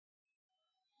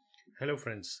Hello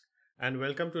friends, and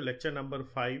welcome to lecture number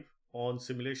 5 on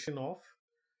simulation of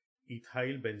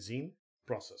ethylbenzene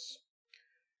process.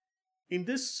 In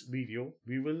this video,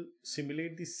 we will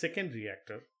simulate the second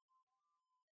reactor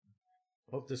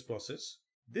of this process.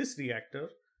 This reactor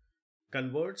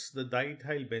converts the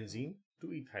diethylbenzene to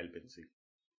ethylbenzene.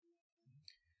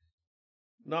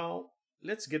 Now,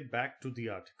 let's get back to the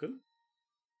article,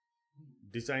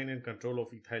 Design and Control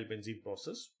of Ethylbenzene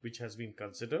Process, which has been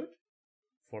considered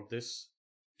for this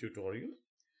tutorial.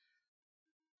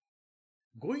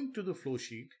 Going to the flow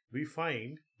sheet, we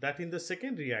find that in the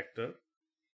second reactor,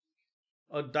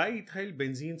 a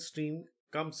diethylbenzene stream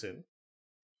comes in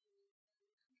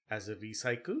as a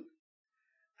recycle,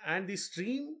 and the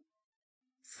stream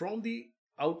from the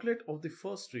outlet of the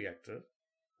first reactor,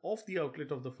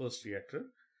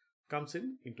 comes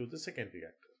into the second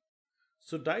reactor.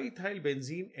 So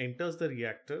diethylbenzene enters the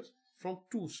reactor from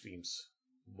two streams.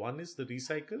 One is the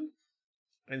recycle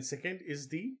and second is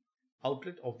the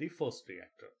outlet of the first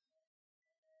reactor.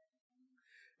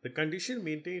 The condition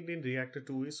maintained in reactor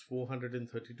 2 is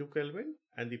 432 Kelvin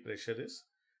and the pressure is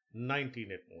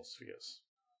 19 atmospheres.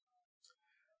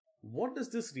 What does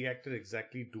this reactor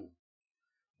exactly do?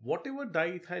 Whatever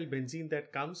diethylbenzene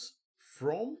that comes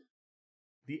from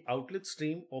the outlet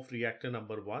stream of reactor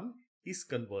number 1 is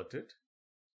converted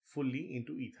fully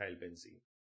into ethylbenzene.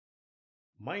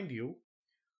 Mind you,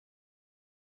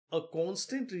 a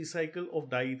constant recycle of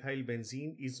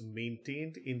diethylbenzene is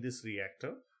maintained in this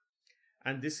reactor,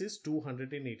 and this is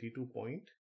 282.2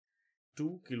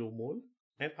 kilomole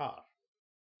an hour.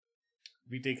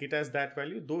 We take it as that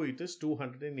value, though it is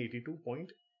 282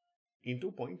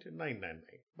 into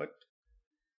 0.999, but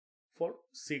for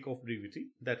sake of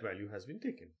brevity, that value has been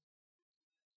taken.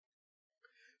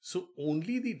 So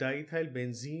only the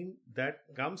diethylbenzene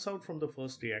that comes out from the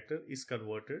first reactor is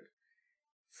converted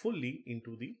fully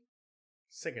into the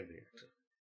second reactor.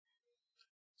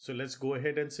 So let's go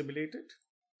ahead and simulate it.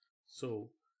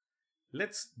 So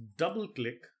let's double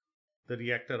click the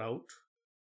reactor out.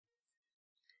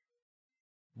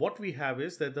 What we have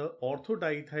is that the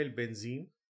orthodiethylbenzene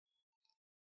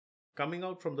coming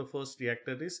out from the first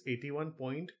reactor is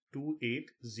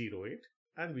 81.2808,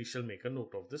 and we shall make a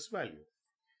note of this value.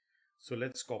 So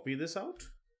let's copy this out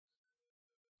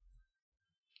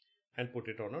and put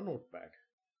it on a notepad.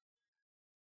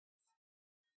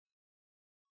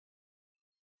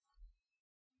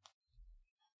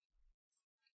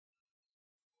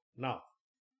 Now,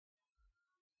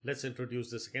 let's introduce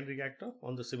the second reactor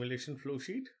on the simulation flow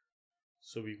sheet.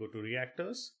 So we go to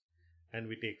reactors and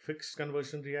we take fixed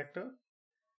conversion reactor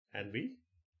and we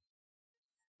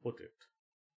put it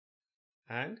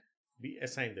and we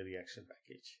assign the reaction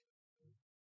package.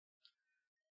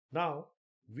 Now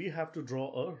we have to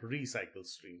draw a recycle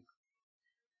stream.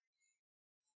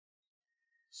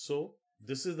 So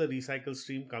this is the recycle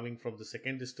stream coming from the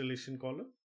second distillation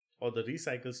column, or the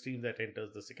recycle stream that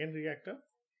enters the second reactor.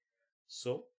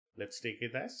 So let's take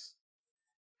it as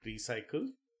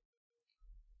recycle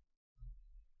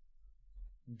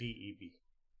DEB.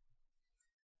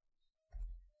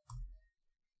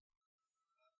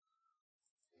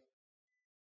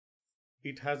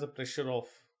 It has a pressure of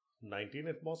 19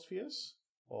 atmospheres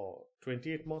or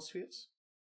 20 atmospheres,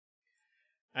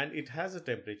 and it has a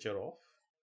temperature of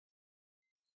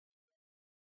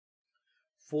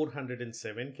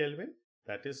 407 Kelvin.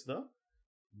 That is the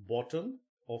bottom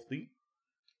of the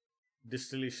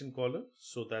distillation column.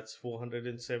 So that's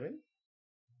 407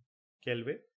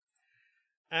 Kelvin.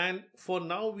 And for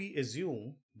now we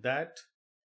assume that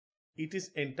it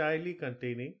is entirely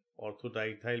containing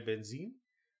orthodiethylbenzene.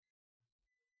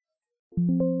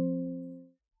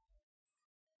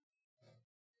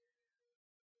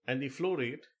 And the flow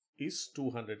rate is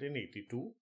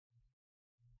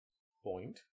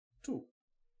 282.2.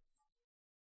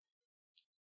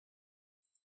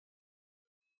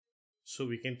 So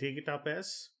we can take it up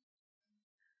as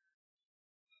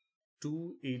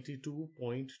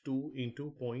 282.2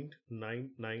 into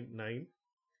 0.999,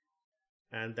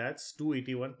 and that's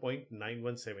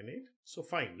 281.9178. So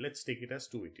fine, let's take it as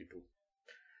 282.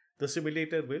 The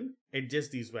simulator will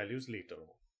adjust these values later on.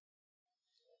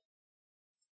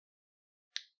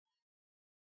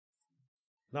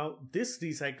 Now this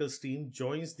recycle stream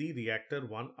joins the reactor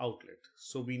 1 outlet.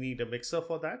 So we need a mixer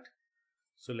for that.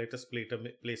 So let us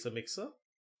place a mixer.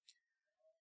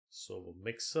 So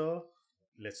mixer,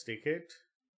 let's take it,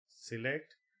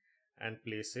 select and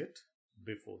place it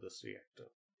before this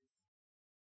reactor.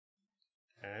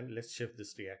 And let's shift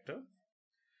this reactor.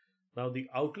 Now the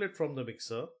outlet from the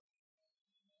mixer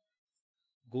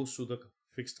goes to the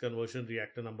fixed conversion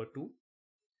reactor number 2.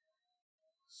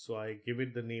 So I give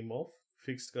it the name of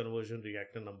fixed conversion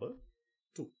reactor number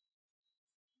 2.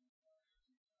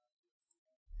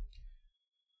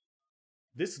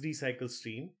 This recycle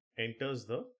stream enters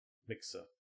the mixer.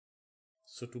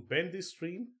 So to bend this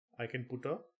stream, I can put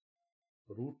a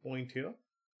root point here,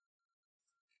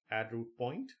 add root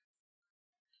point,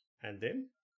 and then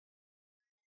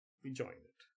we join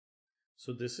it.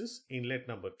 So this is inlet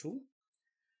number 2,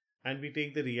 and we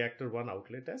take the reactor 1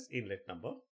 outlet as inlet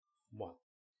number 1.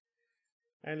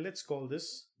 And let's call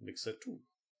this mixer 2.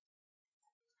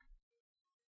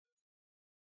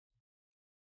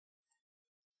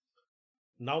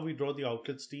 Now we draw the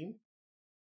outlet stream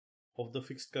of the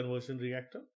fixed conversion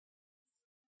reactor.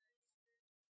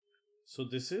 So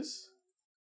this is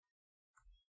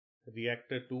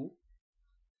reactor 2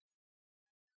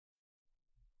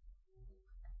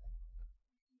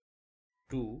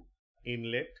 to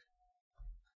inlet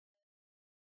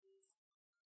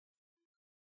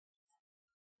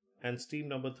and stream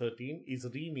number 13 is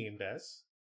renamed as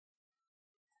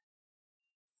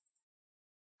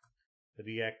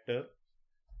reactor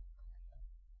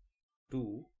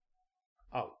 2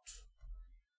 out.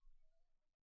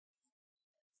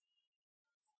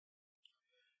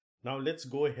 Now let's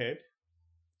go ahead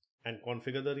and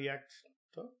configure the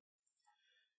reactor.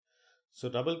 So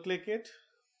double click it,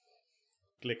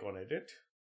 click on edit.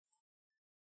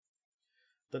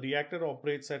 The reactor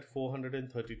operates at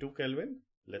 432 Kelvin.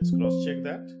 Let's cross check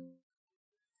that.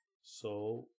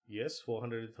 So yes,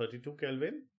 432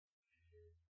 Kelvin.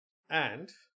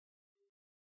 And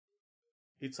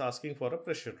it's asking for a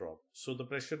pressure drop. So the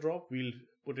pressure drop, we'll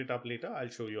put it up later. I'll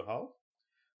show you how.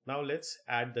 Now let's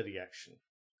add the reaction.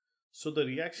 So the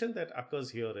reaction that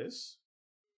occurs here is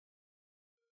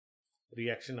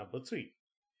reaction number 3,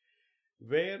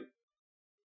 where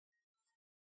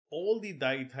all the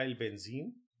diethyl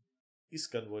benzene is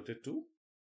converted to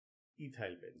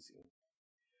ethyl benzene.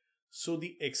 So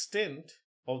the extent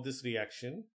of this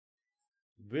reaction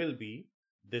will be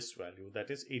this value,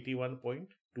 that is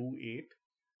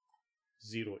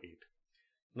 81.2808.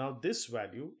 Now this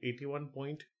value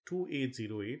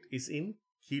 81.2808 is in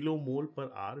kilomole per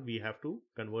hour. We have to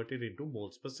convert it into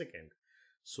moles per second.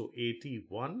 So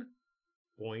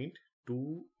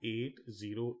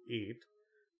 81.2808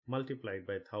 multiplied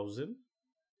by 1000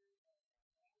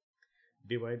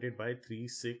 divided by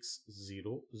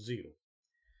 3600.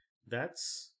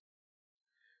 That's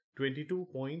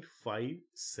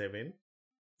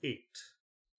 22.578.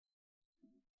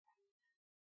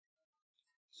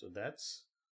 So that's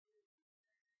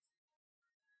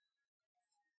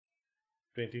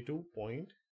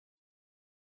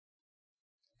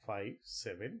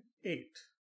 22.578.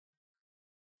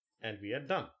 And we are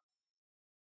done.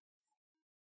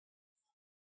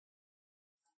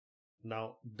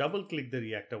 Now double click the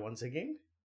reactor once again,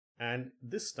 and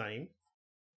this time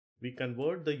we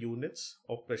convert the units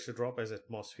of pressure drop as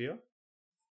atmosphere,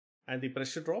 and the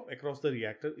pressure drop across the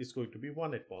reactor is going to be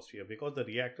 1 atmosphere because the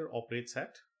reactor operates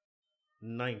at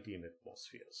 19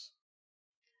 atmospheres.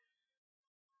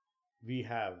 We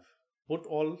have put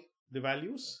all the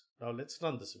values. Now let's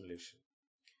run the simulation.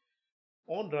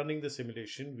 On running the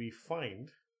simulation, we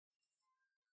find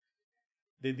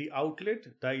that the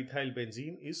outlet diethyl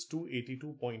benzene is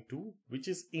 282.2, which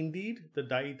is indeed the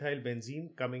diethyl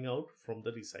benzene coming out from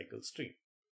the recycle stream.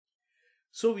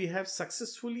 So we have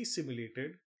successfully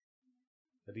simulated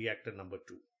reactor number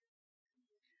 2.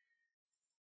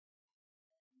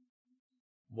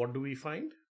 What do we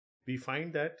find? We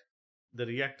find that the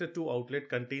reactor 2 outlet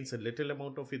contains a little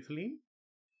amount of ethylene.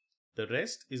 The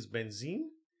rest is benzene.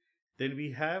 Then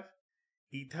we have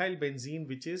ethyl benzene,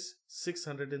 which is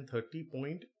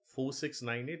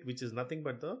 630.4698, which is nothing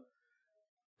but the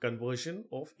conversion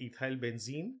of ethyl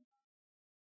benzene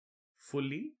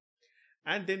fully.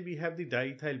 And then we have the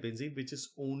diethyl benzene, which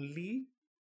is only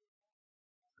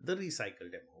the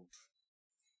recycled amount.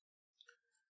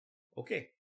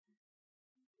 Okay.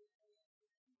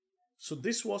 So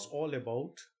this was all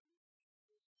about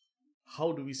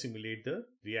how do we simulate the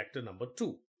reactor number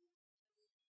 2.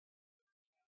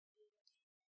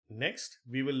 Next,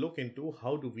 we will look into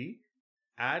how do we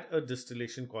add a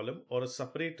distillation column or a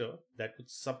separator that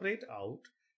would separate out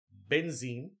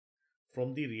benzene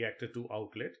from the reactor 2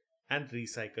 outlet and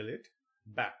recycle it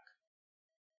back.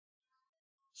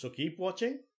 So keep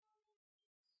watching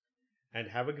and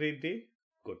have a great day.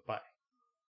 Goodbye.